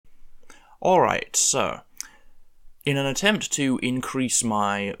Alright, so, in an attempt to increase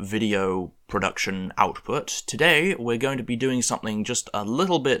my video production output, today we're going to be doing something just a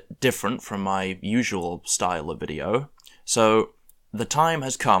little bit different from my usual style of video. So, the time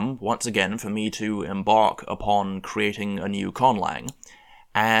has come, once again, for me to embark upon creating a new Conlang,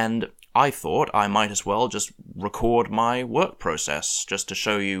 and I thought I might as well just record my work process, just to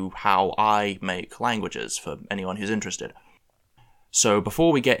show you how I make languages, for anyone who's interested. So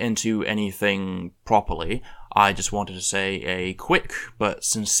before we get into anything properly, I just wanted to say a quick but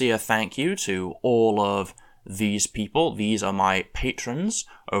sincere thank you to all of these people. These are my patrons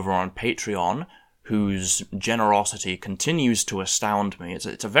over on Patreon, whose generosity continues to astound me.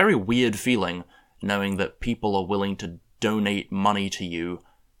 It's a very weird feeling knowing that people are willing to donate money to you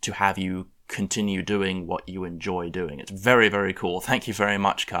to have you continue doing what you enjoy doing. It's very, very cool. Thank you very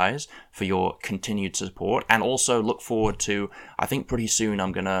much, guys, for your continued support, and also look forward to, I think pretty soon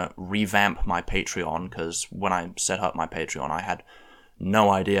I'm gonna revamp my Patreon, because when I set up my Patreon I had no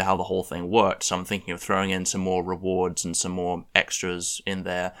idea how the whole thing worked, so I'm thinking of throwing in some more rewards and some more extras in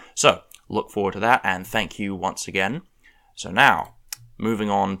there. So, look forward to that, and thank you once again. So now, moving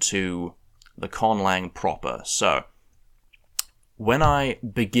on to the Conlang proper. So, when I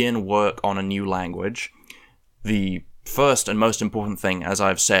begin work on a new language, the first and most important thing, as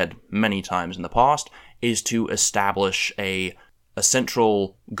I've said many times in the past, is to establish a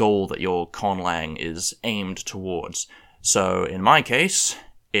central goal that your Conlang is aimed towards. So, in my case,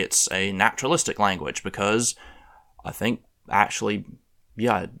 it's a naturalistic language, because I think, actually,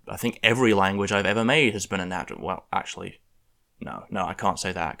 I think every language I've ever made has been a natural... Well, actually, no, I can't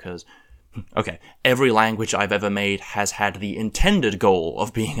say that, because... Okay, every language I've ever made has had the intended goal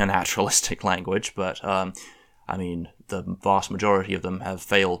of being a naturalistic language, but, I mean, the vast majority of them have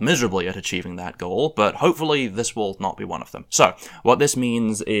failed miserably at achieving that goal, but hopefully this will not be one of them. So, what this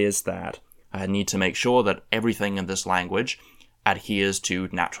means is that I need to make sure that everything in this language adheres to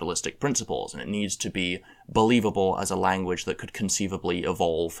naturalistic principles, and it needs to be believable as a language that could conceivably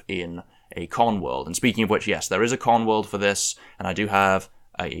evolve in a con world. And speaking of which, yes, there is a con world for this, and I do have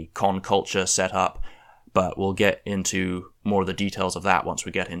a con culture set up, but we'll get into more of the details of that once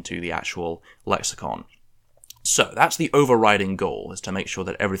we get into the actual lexicon. So that's the overriding goal, is to make sure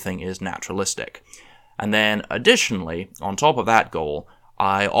that everything is naturalistic. And then additionally, on top of that goal,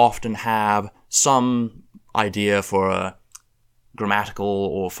 I often have some idea for a grammatical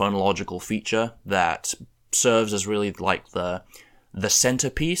or phonological feature that serves as really like the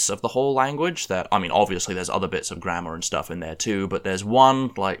centerpiece of the whole language. That, I mean, obviously there's other bits of grammar and stuff in there too, but there's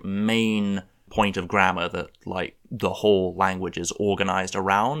one, like, main point of grammar that, like, the whole language is organized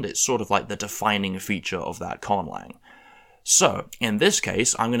around. It's sort of like the defining feature of that Conlang. So, in this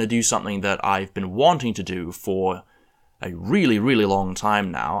case, I'm going to do something that I've been wanting to do for a really, really long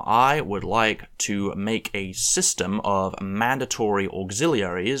time now. I would like to make a system of mandatory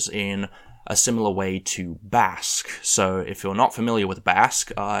auxiliaries in a similar way to Basque. So if you're not familiar with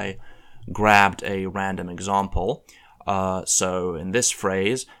Basque, I grabbed a random example. So in this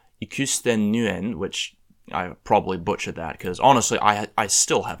phrase, ikusten nuen, which I probably butchered that, because honestly I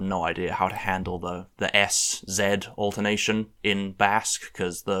still have no idea how to handle the S-Z alternation in Basque,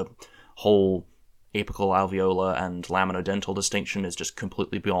 because the whole apical alveolar and laminodental distinction is just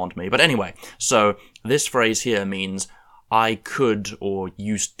completely beyond me. But anyway, so this phrase here means I could or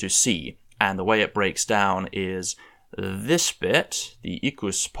used to see. And the way it breaks down is this bit, the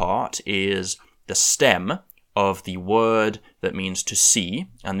ikus part, is the stem of the word that means to see,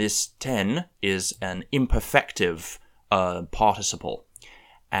 and this ten is an imperfective participle.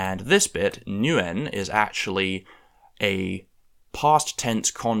 And this bit, nuen, is actually a past tense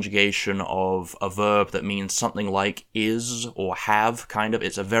conjugation of a verb that means something like is or have, kind of.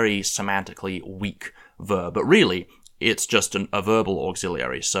 It's a very semantically weak verb, but really, it's just a verbal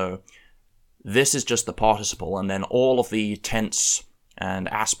auxiliary, so this is just the participle, and then all of the tense and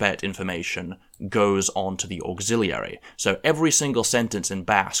aspect information goes on to the auxiliary. So every single sentence in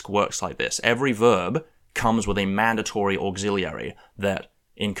Basque works like this. Every verb comes with a mandatory auxiliary that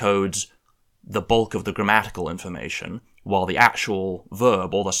encodes the bulk of the grammatical information, while the actual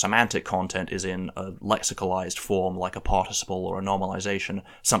verb or the semantic content is in a lexicalized form like a participle or a normalization,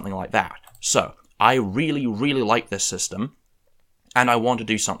 something like that. So, I really, really like this system, and I want to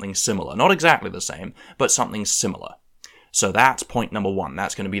do something similar. Not exactly the same, but something similar. So that's point number one.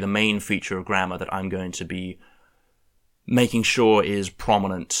 That's going to be the main feature of grammar that I'm going to be making sure is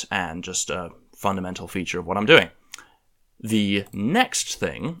prominent and just a fundamental feature of what I'm doing. The next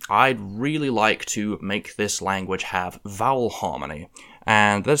thing, I'd really like to make this language have vowel harmony.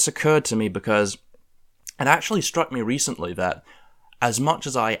 And this occurred to me because it actually struck me recently that as much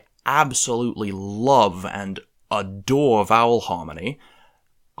as I absolutely love and adore vowel harmony,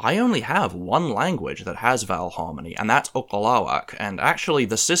 I only have one language that has vowel harmony, and that's Okolawak. And actually,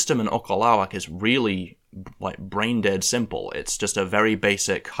 the system in Okolawak is really like brain dead simple. It's just a very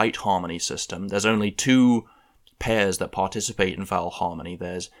basic height harmony system. There's only two pairs that participate in vowel harmony.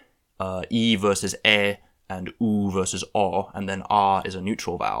 There's E versus E and U versus O, and then R is a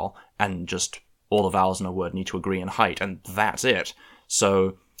neutral vowel, and just all the vowels in a word need to agree in height, and that's it.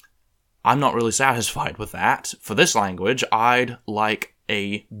 So I'm not really satisfied with that. For this language, I'd like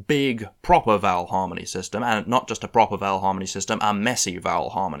a big, proper vowel harmony system, and not just a proper vowel harmony system, a messy vowel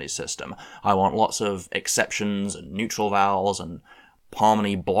harmony system. I want lots of exceptions and neutral vowels and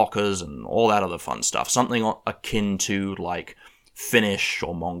harmony blockers and all that other fun stuff. Something akin to, like, Finnish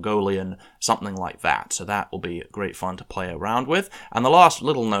or Mongolian, something like that. So that will be great fun to play around with. And the last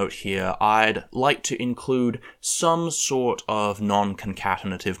little note here, I'd like to include some sort of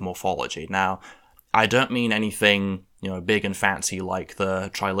non-concatenative morphology. Now, I don't mean anything, big and fancy like the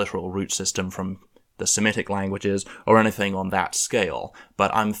triliteral root system from the Semitic languages or anything on that scale,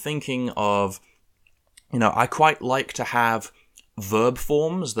 but I'm thinking of, I quite like to have verb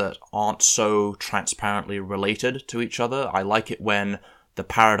forms that aren't so transparently related to each other. I like it when the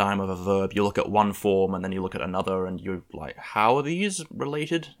paradigm of a verb, you look at one form and then you look at another and you're like, how are these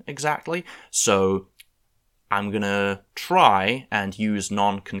related exactly? So I'm going to try and use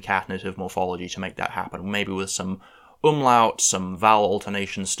non-concatenative morphology to make that happen, maybe with some umlaut, some vowel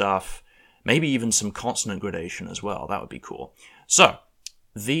alternation stuff, maybe even some consonant gradation as well. That would be cool. So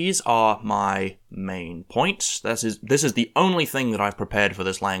these are my main points. This is the only thing that I've prepared for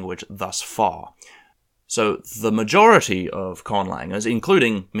this language thus far. So the majority of conlangers,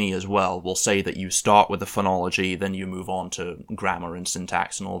 including me as well, will say that you start with the phonology, then you move on to grammar and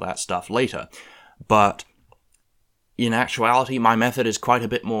syntax and all that stuff later. But in actuality, my method is quite a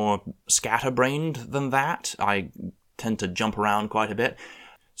bit more scatterbrained than that. I tend to jump around quite a bit.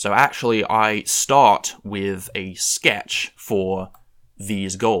 So actually, I start with a sketch for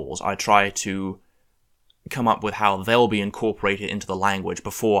these goals. I try to come up with how they'll be incorporated into the language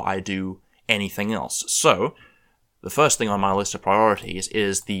before I do anything else. So the first thing on my list of priorities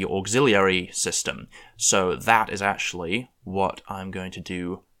is the auxiliary system. So that is actually what I'm going to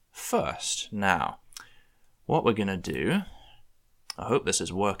do first. Now, what we're going to do, I hope this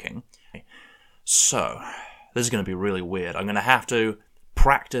is working. So this is going to be really weird. I'm going to have to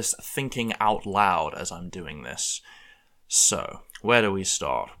practice thinking out loud as I'm doing this. So, where do we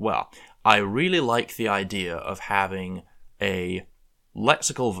start? Well, I really like the idea of having a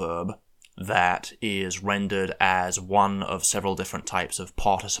lexical verb that is rendered as one of several different types of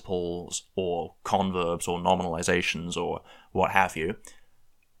participles or converbs or nominalizations or what have you,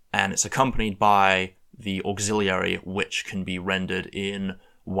 and it's accompanied by the auxiliary, which can be rendered in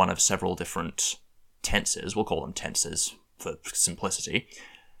one of several different tenses. We'll call them tenses for simplicity.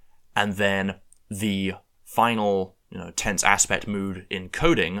 And then the final tense aspect mood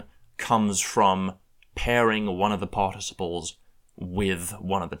encoding comes from pairing one of the participles with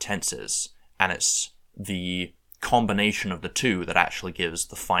one of the tenses. And it's the combination of the two that actually gives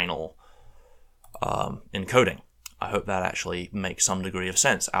the final encoding. I hope that actually makes some degree of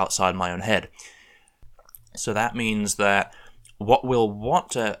sense outside my own head. So that means that what we'll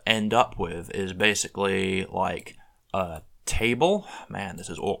want to end up with is basically like a table. Man, this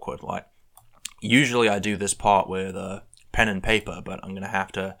is awkward. Like, usually I do this part with a pen and paper, but I'm going to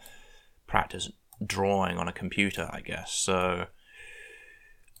have to practice drawing on a computer, I guess. So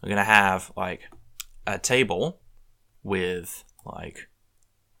we're going to have like a table with like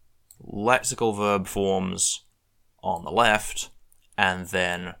lexical verb forms on the left and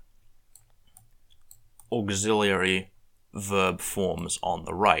then auxiliary verb forms on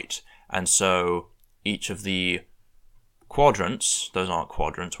the right. And so each of the quadrants, those aren't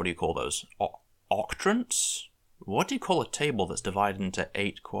quadrants, what do you call those? Octrants? What do you call a table that's divided into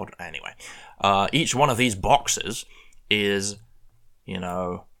 8 quadrants? Anyway, each one of these boxes is,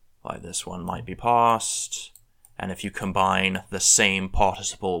 like this one might be past, and if you combine the same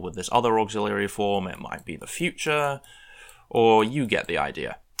participle with this other auxiliary form, it might be the future, or you get the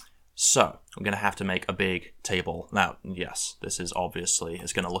idea. So, I'm going to have to make a big table. Now, yes, this is obviously,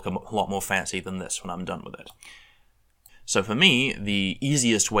 it's going to look a lot more fancy than this when I'm done with it. So for me, the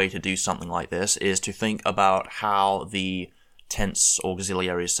easiest way to do something like this is to think about how the tense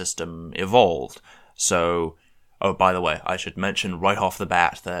auxiliary system evolved. So, oh, by the way, I should mention right off the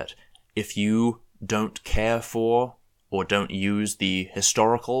bat that if you don't care for or don't use the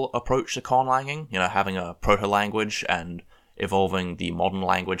historical approach to conlanging, having a proto-language and evolving the modern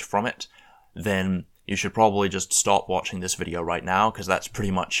language from it, then you should probably just stop watching this video right now, because that's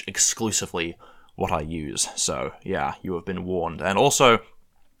pretty much exclusively what I use. So yeah, you have been warned. And also,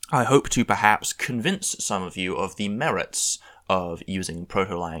 I hope to perhaps convince some of you of the merits of using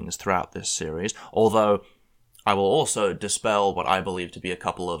proto-langs throughout this series, although I will also dispel what I believe to be a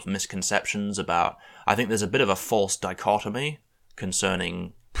couple of misconceptions about... I think there's a bit of a false dichotomy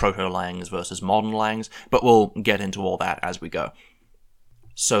concerning proto-langs versus modern langs, but we'll get into all that as we go.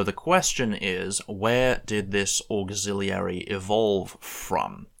 So the question is, where did this auxiliary evolve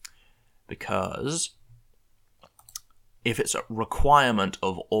from? Because if it's a requirement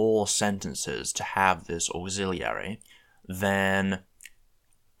of all sentences to have this auxiliary, then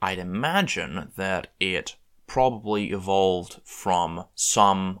I'd imagine that it probably evolved from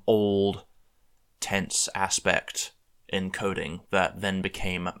some old tense aspect encoding that then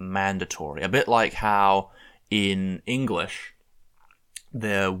became mandatory. A bit like how in English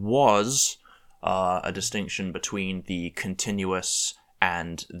there was a distinction between the continuous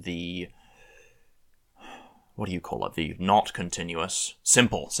and the, what do you call it, the not continuous,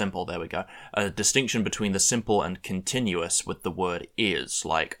 simple, there we go. A distinction between the simple and continuous with the word is,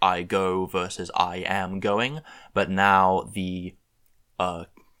 like I go versus I am going, but now the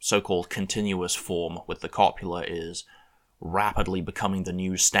so-called continuous form with the copula is rapidly becoming the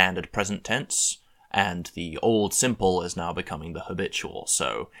new standard present tense, and the old simple is now becoming the habitual.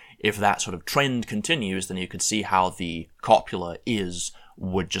 So if that sort of trend continues, then you could see how the copula is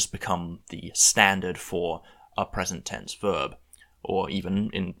would just become the standard for a present tense verb, or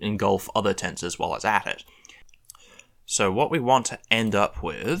even engulf other tenses while it's at it. So what we want to end up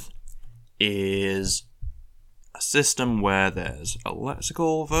with is a system where there's a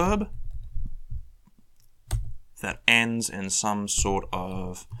lexical verb that ends in some sort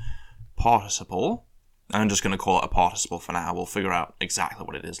of participle. I'm just going to call it a participle for now. We'll figure out exactly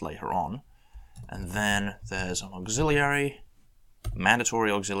what it is later on. And then there's an auxiliary,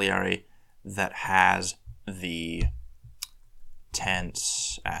 mandatory auxiliary, that has the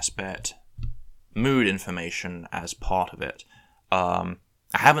tense aspect, mood information as part of it. I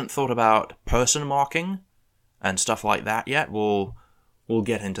haven't thought about person marking and stuff like that yet. We'll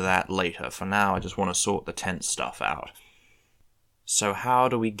get into that later. For now, I just want to sort the tense stuff out. So how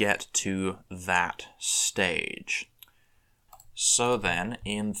do we get to that stage? So then,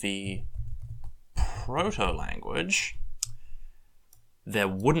 in the proto-language, there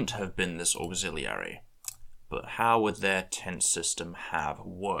wouldn't have been this auxiliary. But how would their tense system have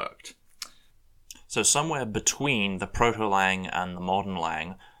worked? So somewhere between the proto-lang and the modern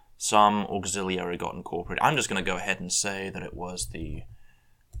lang, some auxiliary got incorporated. I'm just going to go ahead and say that it was the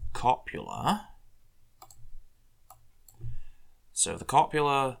copula. So the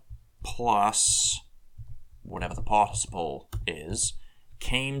copula plus whatever the participle is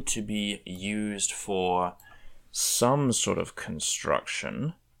came to be used for some sort of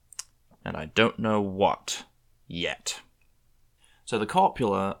construction, and I don't know what yet. So the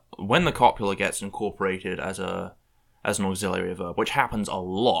copula, when the copula gets incorporated as an auxiliary verb, which happens a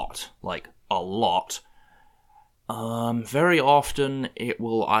lot, like a lot, very often it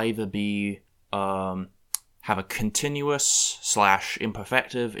will either be have a continuous /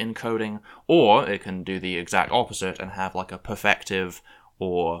 imperfective encoding, or it can do the exact opposite and have like a perfective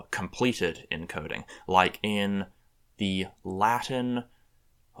or completed encoding. Like in the Latin,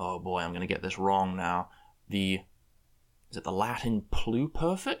 oh boy, I'm going to get this wrong now, is it the Latin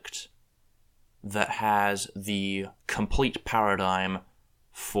pluperfect? That has the complete paradigm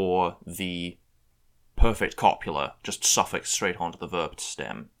for the perfect copula, just suffix straight onto the verb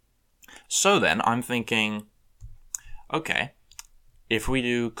stem. So then, I'm thinking, okay, if we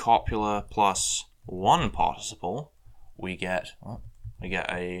do copula plus one participle, we get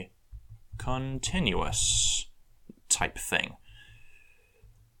a continuous type thing.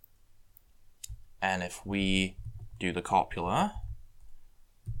 And if we do the copula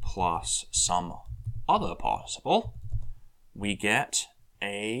plus some other participle, we get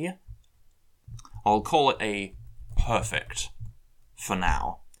I'll call it a perfect for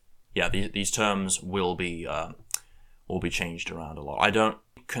now. Yeah, these terms will be changed around a lot. I don't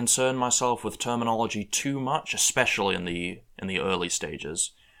concern myself with terminology too much, especially in the early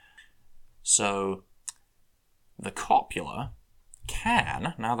stages. So the copula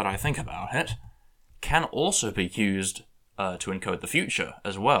can, now that I think about it, can also be used to encode the future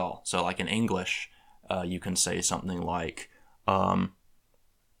as well. So like in English, you can say something like, I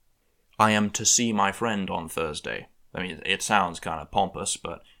am to see my friend on Thursday. I mean, it sounds kind of pompous,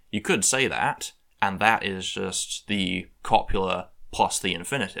 but you could say that, and that is just the copula plus the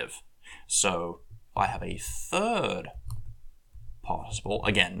infinitive. So I have a third participle,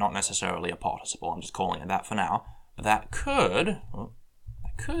 again, not necessarily a participle, I'm just calling it that for now, but that could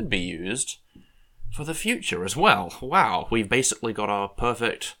be used for the future as well. Wow, we've basically got our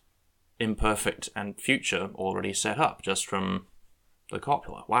perfect, imperfect, and future already set up just from the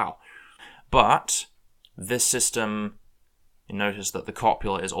copula. Wow. But this system, you notice that the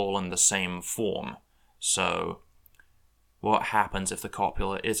copula is all in the same form. So what happens if the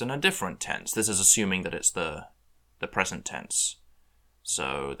copula is in a different tense? This is assuming that it's the present tense.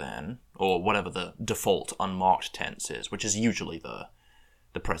 So then, or whatever the default unmarked tense is, which is usually the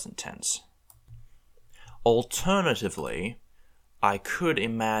present tense. Alternatively, I could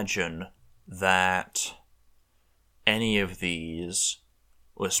imagine that any of these,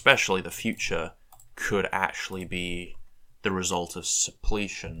 especially the future, could actually be the result of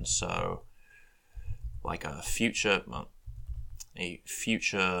suppletion. So, like a future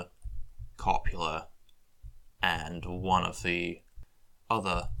copula and one of the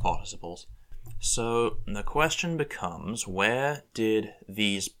other participles. So the question becomes, where did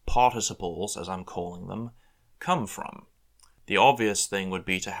these participles, as I'm calling them, come from? The obvious thing would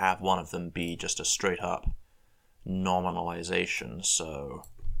be to have one of them be just a straight up nominalization. So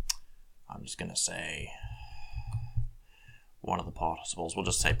I'm just going to say one of the participles, we'll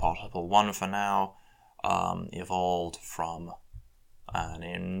just say participle 1 for now, evolved from an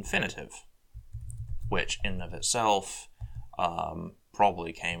infinitive, which in and of itself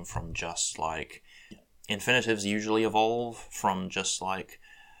probably came from just like, infinitives usually evolve from just like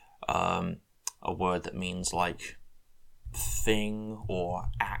a word that means like thing or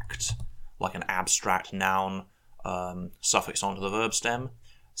act, like an abstract noun suffix onto the verb stem.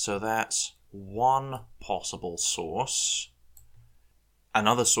 So that's one possible source.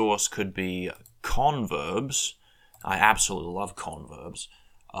 Another source could be converbs. I absolutely love converbs,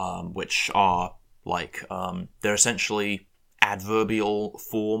 which are like, they're essentially adverbial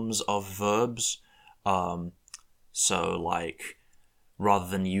forms of verbs. So like, rather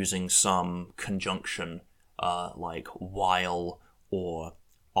than using some conjunction like while or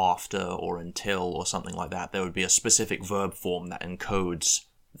after or until or something like that, there would be a specific verb form that encodes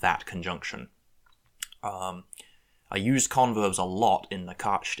that conjunction. I used converbs a lot in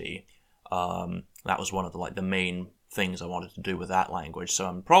Nakachti. That was one of the main things I wanted to do with that language. So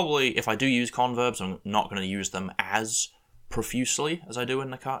I'm probably, if I do use converbs, I'm not going to use them as profusely as I do in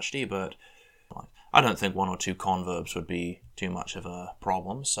Nakachti, but I don't think 1 or 2 converbs would be too much of a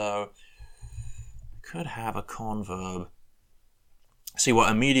problem. So I could have a converb. See,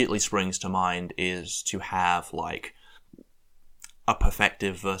 what immediately springs to mind is to have like a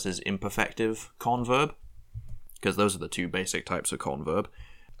perfective versus imperfective converb, because those are the 2 basic types of converb.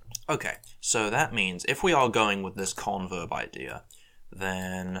 Okay, so that means if we are going with this converb idea,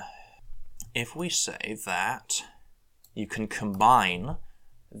 then if we say that you can combine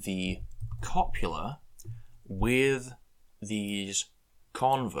the copula with these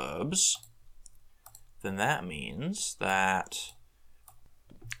converbs, then that means that,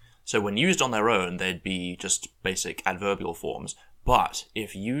 so when used on their own, they'd be just basic adverbial forms, but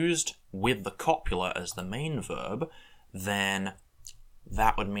if used with the copula as the main verb, then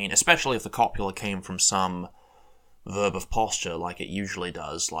that would mean, especially if the copula came from some verb of posture like it usually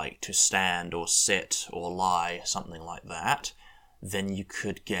does, like to stand or sit or lie, something like that, then you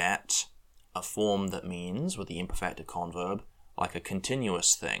could get a form that means, with the imperfective converb, like a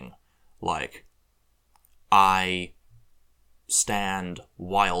continuous thing, like I stand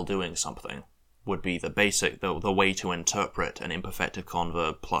while doing something, would be the basic, the way to interpret an imperfective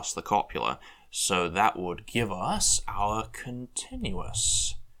converb plus the copula. So that would give us our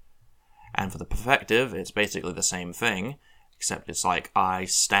continuous. And for the perfective, it's basically the same thing, except it's like I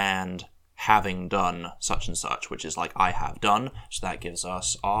stand having done such and such, which is like I have done, so that gives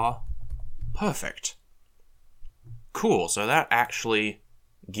us our perfect. Cool, so that actually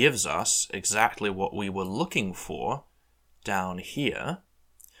gives us exactly what we were looking for down here.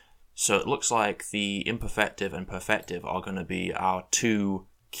 So it looks like the imperfective and perfective are going to be our 2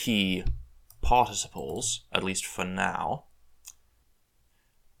 key participles, at least for now.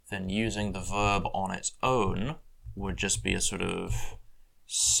 Then using the verb on its own would just be a sort of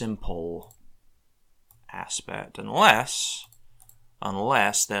simple aspect, unless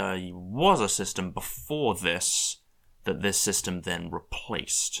there was a system before this that this system then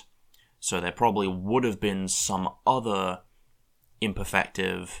replaced. So there probably would have been some other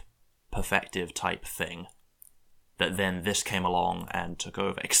imperfective, perfective type thing that then this came along and took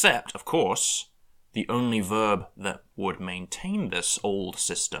over. Except, of course, the only verb that would maintain this old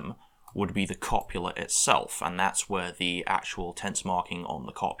system would be the copula itself, and that's where the actual tense marking on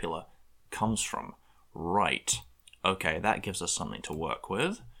the copula comes from. Right. Okay, that gives us something to work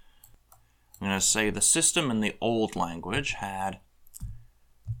with. I'm going to say the system in the old language had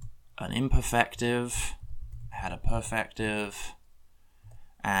an imperfective, had a perfective,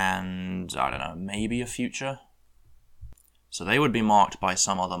 and, I don't know, maybe a future. So they would be marked by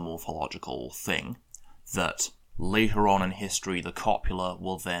some other morphological thing that later on in history the copula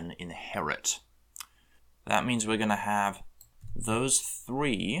will then inherit. That means we're going to have those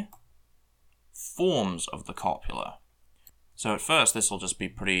three forms of the copula. So at first this will just be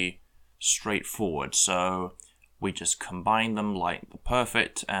pretty straightforward. So we just combine them like the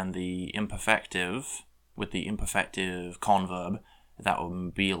perfect and the imperfective with the imperfective converb. That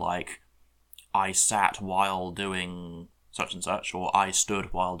would be like I sat while doing such and such, or I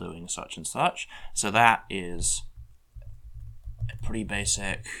stood while doing such and such. So that is a pretty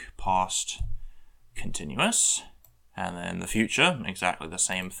basic past continuous. And then the future, exactly the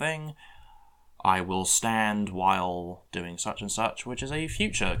same thing. I will stand while doing such and such, which is a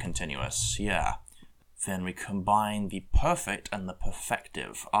future continuous, yeah. Then we combine the perfect and the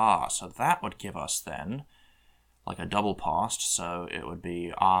perfective. So that would give us then like a double past, so it would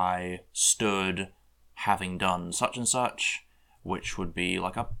be I stood having done such and such, which would be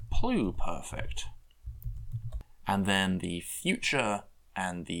like a pluperfect. And then the future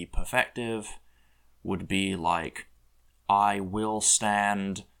and the perfective would be like I will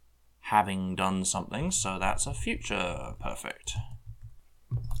stand having done something, so that's a future perfect.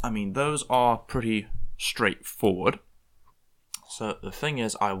 I mean, those are pretty straightforward. So the thing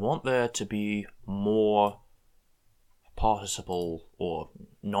is, I want there to be more participle or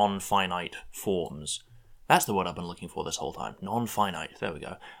non-finite forms. That's the word I've been looking for this whole time. Non-finite, there we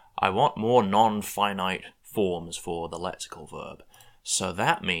go. I want more non-finite forms for the lexical verb. So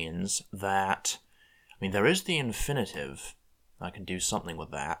that means that, there is the infinitive. I can do something with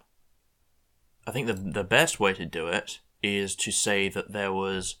that. I think the best way to do it is to say that there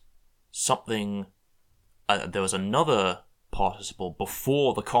was something, there was another participle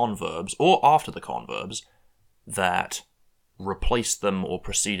before the converbs or after the converbs that replaced them or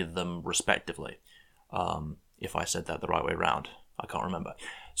preceded them respectively. If I said that the right way around, I can't remember.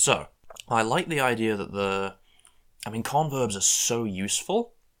 So, I like the idea that converbs are so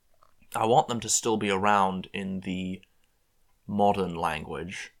useful. I want them to still be around in the modern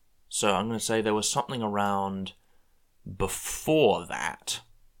language. So I'm going to say there was something around before that.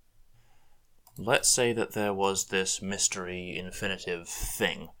 Let's say that there was this mystery infinitive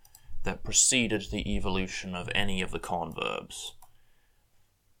thing that preceded the evolution of any of the converbs.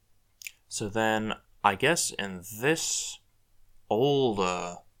 So then, I guess in this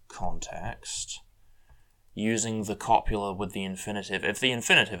older context, using the copula with the infinitive, if the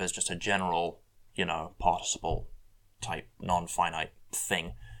infinitive is just a general, participle type non-finite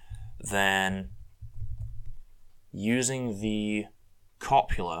thing, then using the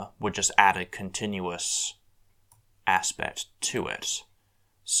copula would just add a continuous aspect to it.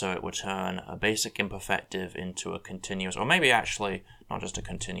 So it would turn a basic imperfective into a continuous, or maybe actually not just a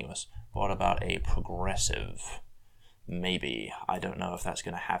continuous. What about a progressive? Maybe. I don't know if that's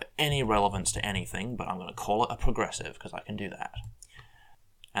going to have any relevance to anything, but I'm going to call it a progressive because I can do that.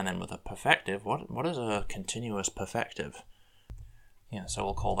 And then with a perfective, what is a continuous perfective? Yeah, so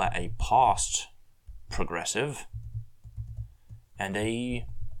we'll call that a past progressive and a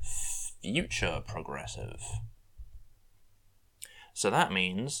future progressive. So that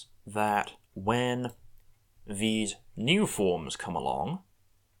means that when these new forms come along,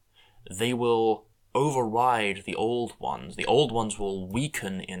 they will override the old ones. The old ones will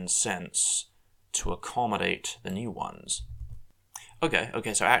weaken in sense to accommodate the new ones.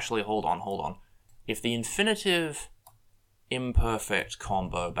 Okay, so actually, hold on. If the infinitive imperfect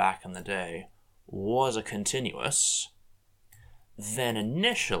combo back in the day was a continuous, then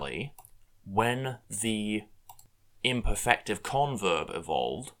initially, when the imperfective converb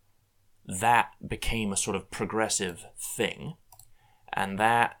evolved, that became a sort of progressive thing, and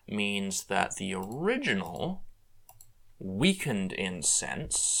that means that the original weakened in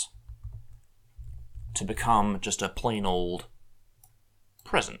sense to become just a plain old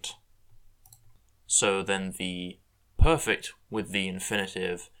present. So then the perfect with the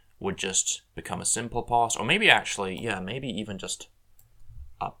infinitive would just become a simple past, or maybe actually, maybe even just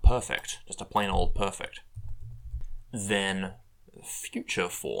a perfect, just a plain old perfect. Then future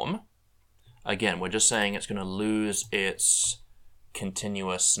form, again, we're just saying it's going to lose its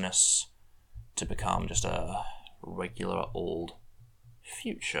continuousness to become just a regular old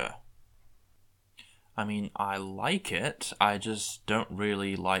future. I like it, I just don't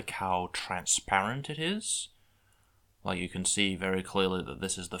really like how transparent it is. Like, you can see very clearly that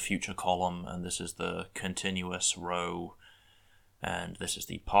this is the future column, and this is the continuous row, and this is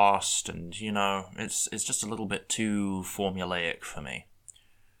the past, and, you know, it's just a little bit too formulaic for me.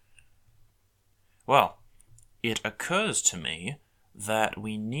 Well, it occurs to me that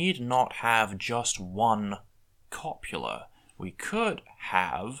we need not have just one copula. We could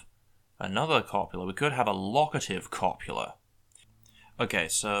have another copula. We could have a locative copula. Okay,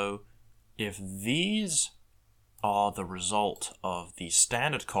 so if these are the result of the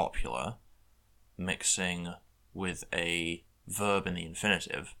standard copula mixing with a verb in the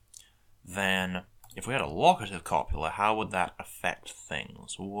infinitive, then if we had a locative copula, how would that affect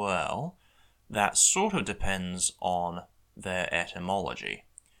things? Well, that sort of depends on their etymology.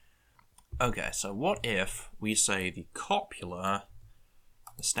 Okay, so what if we say the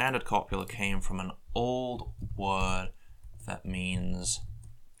standard copula came from an old word that means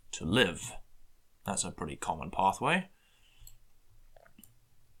to live? That's a pretty common pathway.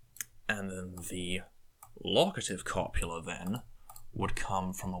 And then the locative copula then would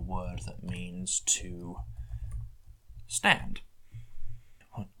come from a word that means to stand.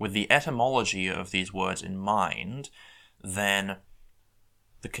 With the etymology of these words in mind, then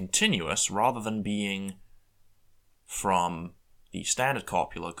the continuous, rather than being from the standard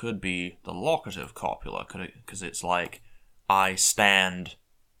copula, could be the locative copula, because it's like, I stand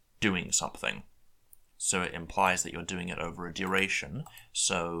doing something. So it implies that you're doing it over a duration.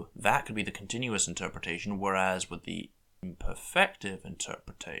 So that could be the continuous interpretation, whereas with the imperfective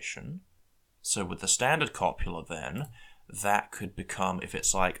interpretation, so with the standard copula then, that could become, if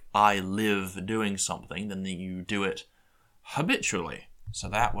it's like, I live doing something, then you do it habitually. So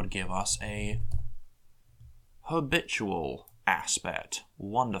that would give us a habitual aspect.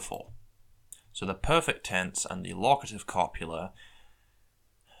 Wonderful. So the perfect tense and the locative copula.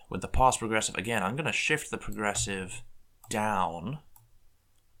 With the past progressive, again, I'm going to shift the progressive down,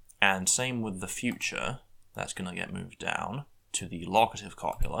 and same with the future, that's going to get moved down to the locative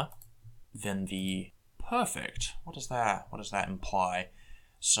copula. Then the perfect, what does that imply?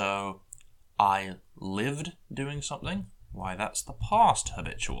 So, I lived doing something? Why, that's the past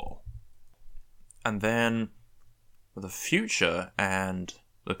habitual. And then, with the future and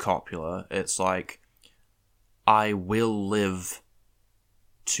the copula, it's like, I will live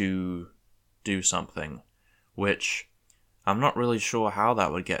to do something, which I'm not really sure how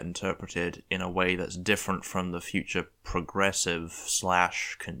that would get interpreted in a way that's different from the future progressive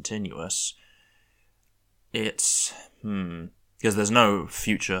 / continuous. It's, because there's no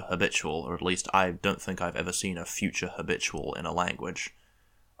future habitual, or at least I don't think I've ever seen a future habitual in a language.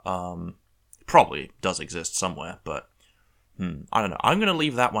 Probably does exist somewhere, but I don't know. I'm going to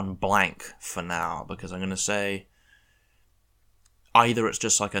leave that one blank for now, because I'm going to say either it's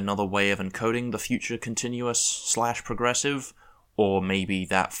just like another way of encoding the future continuous / progressive, or maybe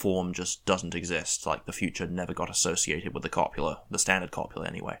that form just doesn't exist, like the future never got associated with the copula, the standard copula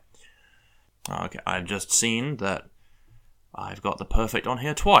anyway. Okay, I've just seen that I've got the perfect on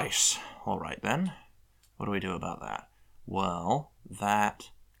here twice. Alright then, what do we do about that? Well,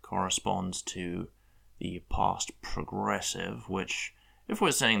 that corresponds to the past progressive, which, if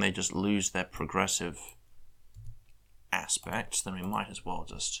we're saying they just lose their progressive aspects, then we might as well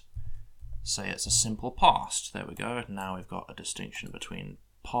just say it's a simple past. There we go. Now we've got a distinction between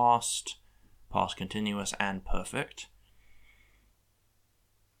past continuous, and perfect.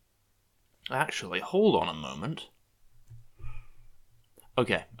 Actually, hold on a moment.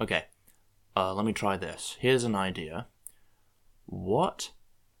 Okay. Let me try this. Here's an idea. What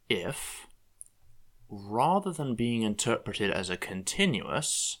if, rather than being interpreted as a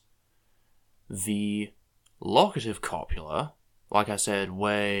continuous, the locative copula, like I said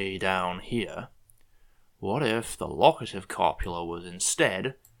way down here, what if the locative copula was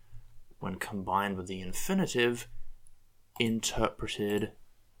instead, when combined with the infinitive, interpreted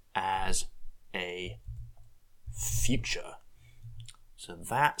as a future? So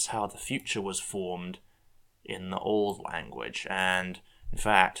that's how the future was formed in the old language, and in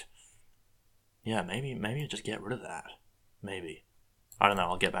fact, yeah, maybe just get rid of that. Maybe. I don't know,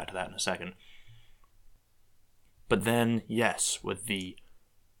 I'll get back to that in a second. But then, yes, with the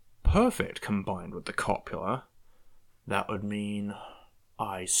perfect combined with the copula, that would mean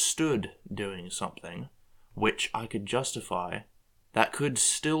I stood doing something, which I could justify, that could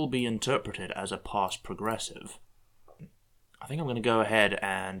still be interpreted as a past progressive. I think I'm going to go ahead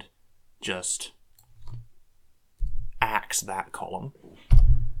and just axe that column.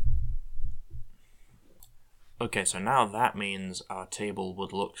 Okay, so now that means our table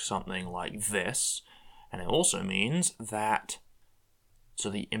would look something like this, and it also means that, so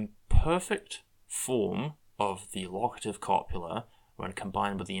the imperfect form of the locative copula, when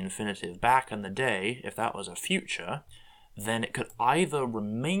combined with the infinitive back in the day, if that was a future, then it could either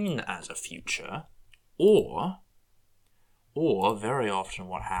remain as a future, or very often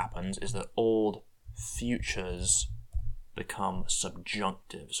what happens is that old futures become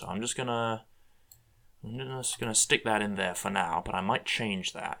subjunctive. So I'm just gonna stick that in there for now, but I might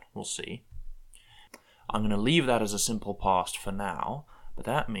change that. We'll see. I'm gonna leave that as a simple past for now, but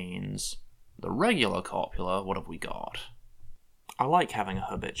that means the regular copula, what have we got? I like having a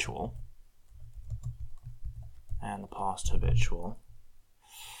habitual and the past habitual.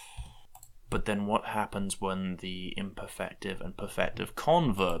 But then what happens when the imperfective and perfective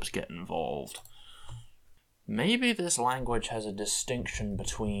converbs get involved? Maybe this language has a distinction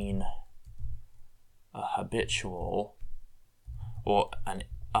between a habitual or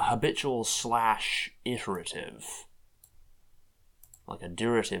a habitual / iterative, like a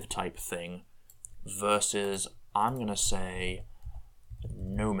durative type thing, versus, I'm going to say,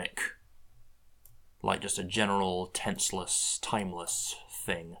 gnomic, like just a general tenseless, timeless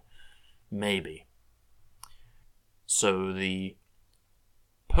thing. Maybe. So the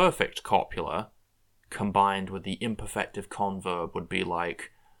perfect copula combined with the imperfective converb would be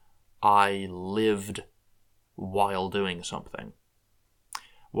like, I lived while doing something.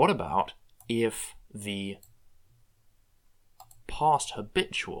 What about if the past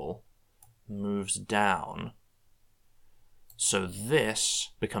habitual moves down? So this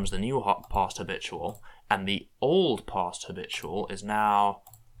becomes the new past habitual, and the old past habitual is now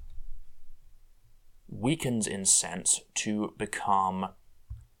weakens in sense to become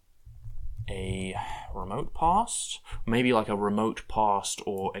a remote past, maybe like a remote past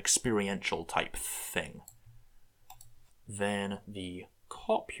or experiential type thing. Then the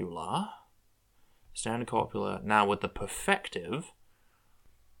copula, standard copula, now with the perfective,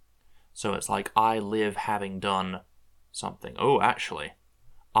 so it's like I live having done something. Oh, actually,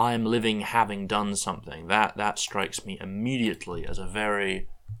 I'm living having done something. That strikes me immediately as a very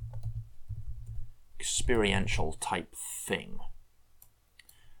experiential type thing.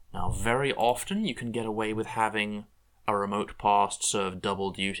 Now, very often you can get away with having a remote past serve double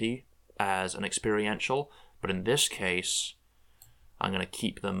duty as an experiential, but in this case, I might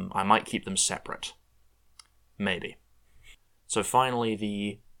keep them separate. Maybe. So finally,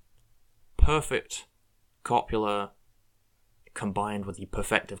 the perfect copula combined with the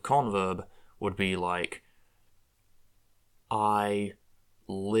perfective converb would be like, I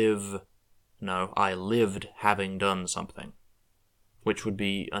lived having done something, which would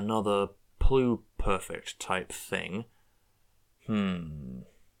be another pluperfect type thing.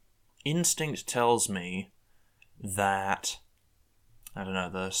 Instinct tells me that, I don't know,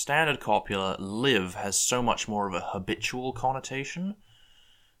 the standard copula live has so much more of a habitual connotation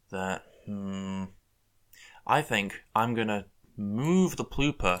that, I think I'm gonna move the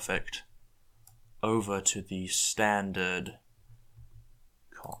pluperfect over to the standard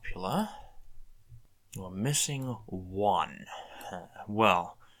copula. We're missing one.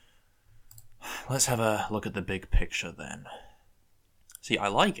 Well, let's have a look at the big picture then. See, I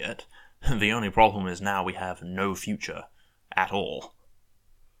like it. The only problem is now we have no future at all.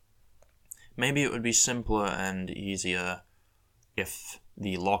 Maybe it would be simpler and easier if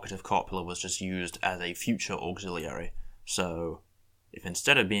the locative copula was just used as a future auxiliary. So, if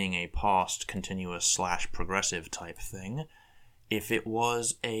instead of being a past continuous / progressive type thing, if it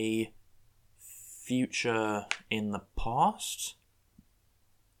was a future in the past,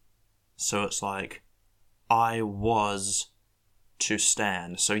 so it's like, I was to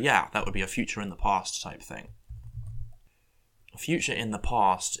stand. So yeah, that would be a future in the past type thing. A future in the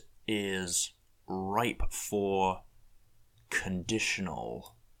past is ripe for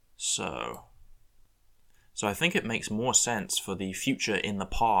conditional. So I think it makes more sense for the future in the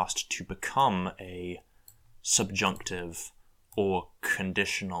past to become a subjunctive or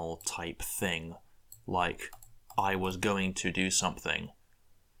conditional type thing, like, I was going to do something.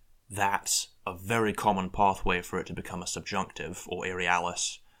 That's a very common pathway for it to become a subjunctive, or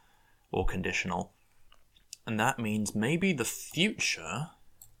aerialis, or conditional. And that means maybe the future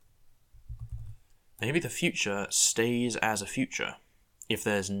stays as a future. If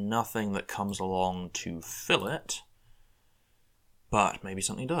there's nothing that comes along to fill it, but maybe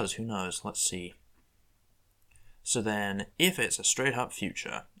something does, who knows, let's see. So then, if it's a straight up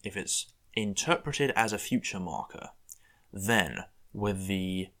future, if it's interpreted as a future marker, then with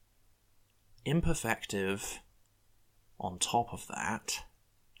the imperfective on top of that,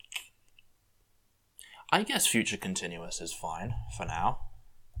 I guess future continuous is fine for now.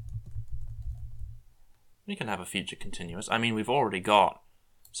 We can have a future continuous. I mean, we've already got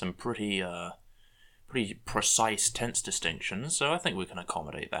some pretty pretty precise tense distinctions, so I think we can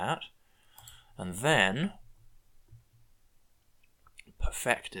accommodate that. And then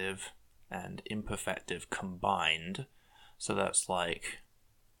perfective and imperfective combined, so that's like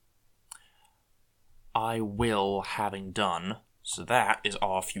I will having done, so that is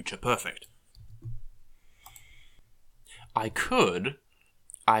our future perfect. I could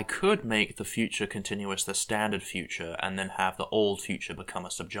make the future continuous the standard future and then have the old future become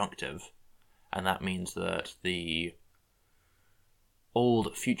a subjunctive, and that means that the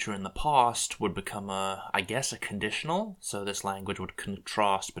old future in the past would become I guess a conditional, so this language would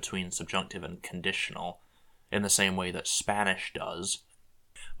contrast between subjunctive and conditional in the same way that Spanish does.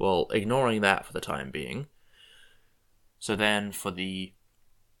 Well, ignoring that for the time being. So then for the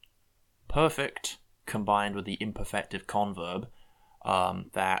perfect combined with the imperfective converb,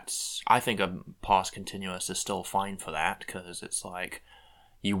 that's, I think a past continuous is still fine for that, because it's like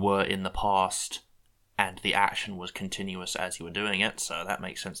you were in the past and the action was continuous as you were doing it, so that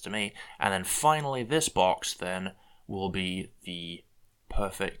makes sense to me. And then finally this box then will be the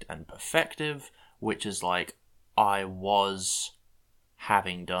perfect and perfective, which is like I was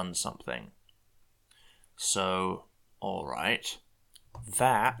having done something. So, alright,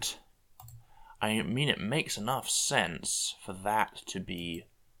 that, I mean, it makes enough sense for that to be,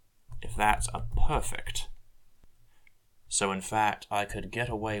 if that's a perfect. So in fact, I could get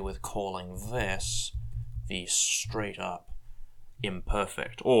away with calling this the straight up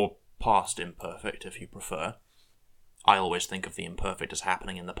imperfect, or past imperfect if you prefer. I always think of the imperfect as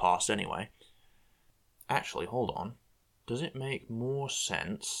happening in the past anyway. Actually, hold on. Does it make more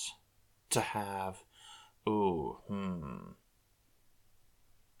sense to have...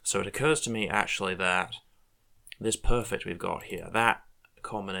 So it occurs to me actually that this perfect we've got here, that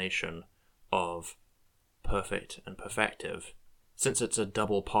combination of perfect and perfective, since it's a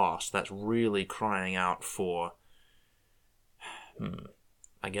double past, that's really crying out for,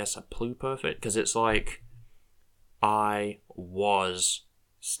 I guess a pluperfect, because it's like, I was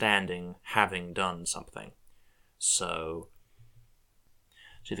standing having done something. So,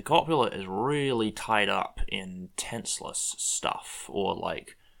 see, the copula is really tied up in tenseless stuff, or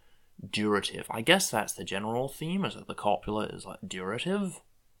like durative. I guess that's the general theme, is that the copula is like durative.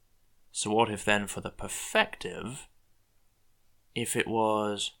 So what if then for the perfective, if it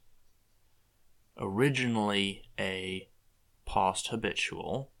was originally a past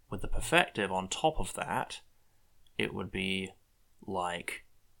habitual, with the perfective on top of that, it would be like...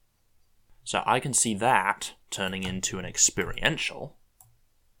 So I can see that turning into an experiential.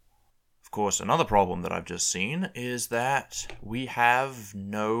 Of course, another problem that I've just seen is that we have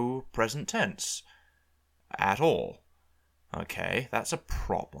no present tense at all. Okay, that's a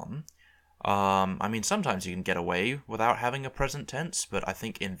problem. I mean, sometimes you can get away without having a present tense, but I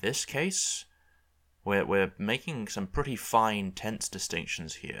think in this case, we're making some pretty fine tense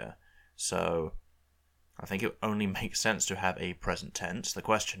distinctions here. So I think it only makes sense to have a present tense. The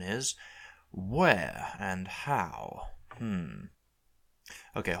question is, where and how?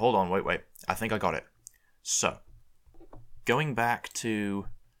 Okay, hold on, wait. I think I got it. So, going back to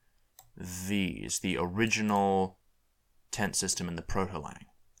these, the original tense system in the Proto-Lang.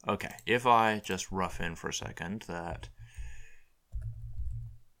 Okay, if I just rough in for a second that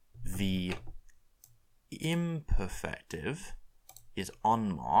the imperfective is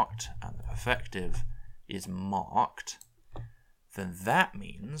unmarked and the perfective is marked, then that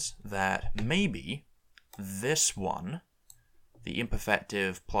means that maybe this one, the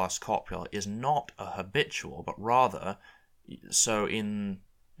imperfective plus copula, is not a habitual, but rather, so in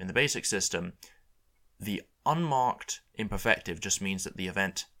the basic system, the unmarked imperfective just means that the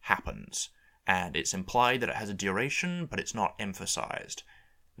event happens, and it's implied that it has a duration, but it's not emphasized.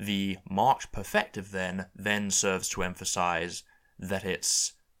 The marked perfective then serves to emphasize that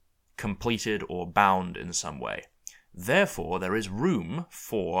it's completed or bound in some way. Therefore, there is room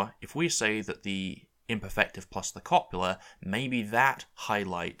for, if we say that the imperfective plus the copula, maybe that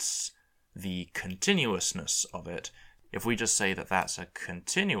highlights the continuousness of it. If we just say that that's a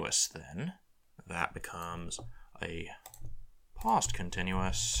continuous, then that becomes a past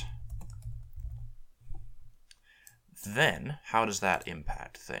continuous. Then, how does that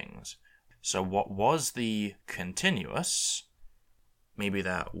impact things? So what was the continuous, maybe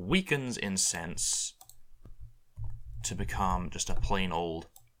that weakens in sense to become just a plain old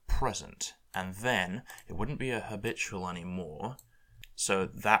present. And then it wouldn't be a habitual anymore. So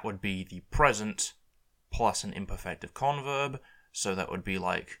that would be the present plus an imperfective converb. So that would be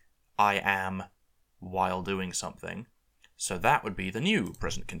like, I am while doing something. So that would be the new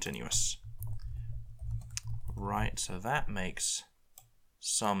present continuous. Right, so that makes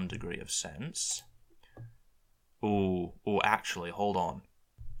some degree of sense. Actually, hold on.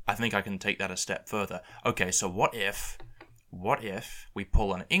 I think I can take that a step further. Okay, so what if we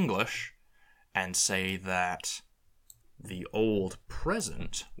pull an English and say that the old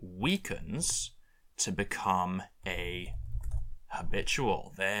present weakens to become a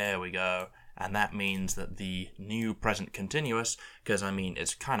habitual? There we go. And that means that the new present continuous, because I mean,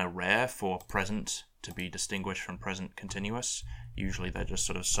 it's kind of rare for present to be distinguished from present continuous. Usually they're just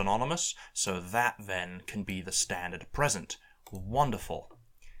sort of synonymous. So that then can be the standard present. Wonderful.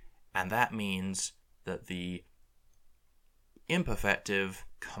 And that means that the imperfective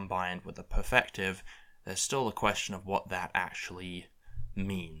combined with the perfective, there's still the question of what that actually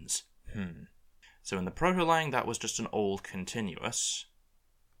means. So in the Proto-Lang, that was just an old continuous,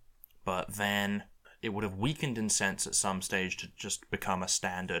 but then it would have weakened in sense at some stage to just become a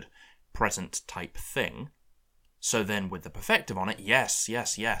standard present type thing. So then with the perfective on it, yes,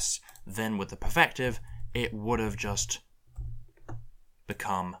 then with the perfective, it would have just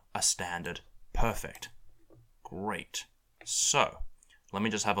become a standard perfect. Great. So, let me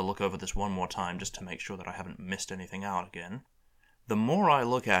just have a look over this one more time just to make sure that I haven't missed anything out again. The more I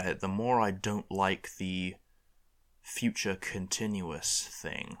look at it, the more I don't like the future continuous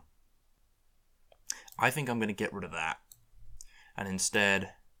thing. I think I'm going to get rid of that and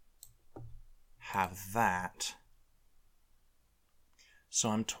instead have that. So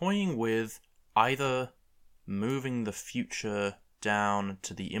I'm toying with either moving the future down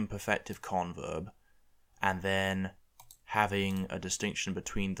to the imperfective converb and then having a distinction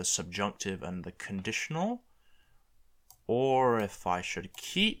between the subjunctive and the conditional, or if I should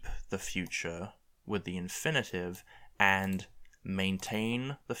keep the future with the infinitive and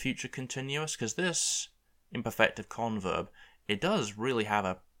maintain the future continuous, because this imperfective converb, it does really have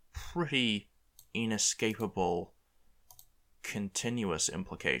a pretty inescapable continuous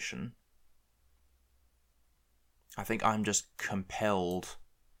implication. I think I'm just compelled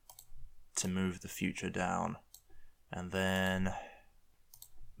to move the future down and then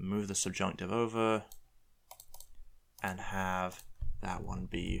move the subjunctive over and have that one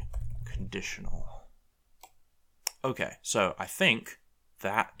be conditional. Okay, so I think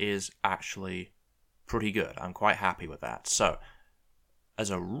that is actually pretty good. I'm quite happy with that. So, as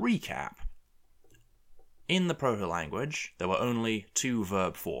a recap, in the proto-language, there were only two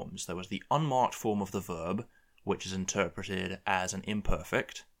verb forms. There was the unmarked form of the verb, which is interpreted as an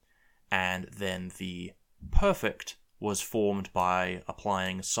imperfect, and then the perfect was formed by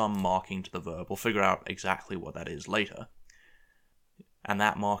applying some marking to the verb. We'll figure out exactly what that is later. And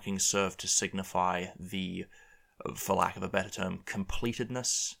that marking served to signify the, for lack of a better term,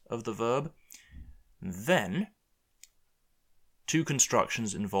 completedness of the verb. Then, two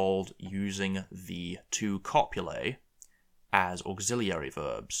constructions involved using the two copulae as auxiliary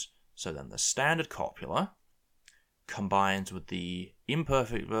verbs. So then the standard copula combines with the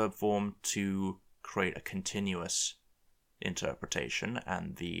imperfect verb form to create a continuous interpretation,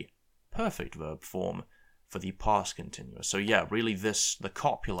 and the perfect verb form for the past continuous. So yeah, really the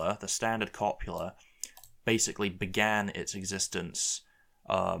copula, the standard copula, basically began its existence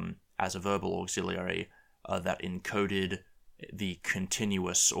as a verbal auxiliary that encoded the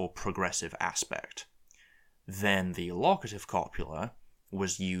continuous or progressive aspect. Then the locative copula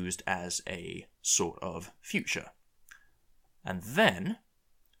was used as a sort of future. And then,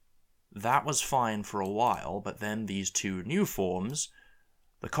 that was fine for a while, but then these two new forms,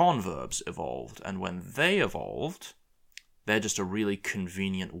 the converbs, evolved. And when they evolved, they're just a really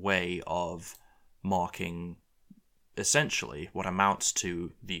convenient way of marking essentially what amounts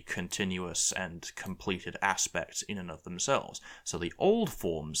to the continuous and completed aspects in and of themselves. So the old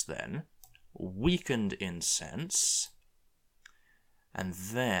forms then weakened in sense, and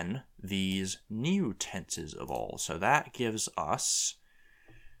then these new tenses evolved. So that gives us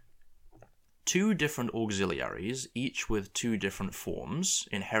two different auxiliaries, each with two different forms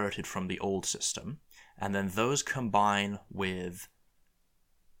inherited from the old system, and then those combine with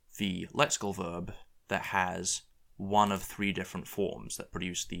the lexical verb that has one of three different forms that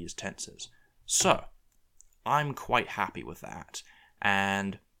produce these tenses. So, I'm quite happy with that,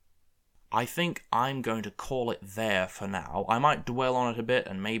 and I think I'm going to call it there for now. I might dwell on it a bit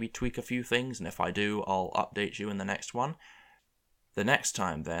and maybe tweak a few things, and if I do, I'll update you in the next one. The next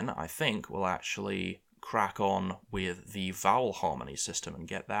time, then, I think we'll actually crack on with the vowel harmony system and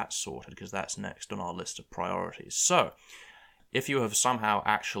get that sorted, because that's next on our list of priorities. So, if you have somehow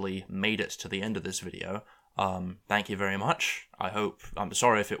actually made it to the end of this video, thank you very much. I'm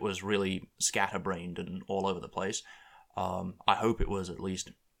sorry if it was really scatterbrained and all over the place. I hope it was at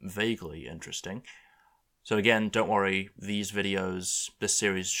least vaguely interesting. So again, don't worry, these videos, this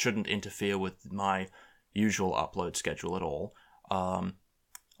series shouldn't interfere with my usual upload schedule at all.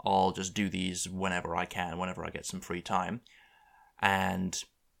 I'll just do these whenever I can, whenever I get some free time. And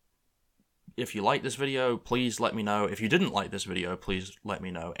if you like this video, please let me know. If you didn't like this video, please let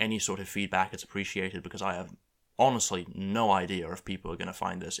me know. Any sort of feedback is appreciated, because I have honestly no idea if people are going to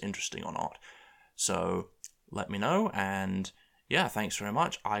find this interesting or not. So let me know, and yeah, thanks very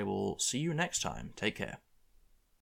much. I will see you next time. Take care.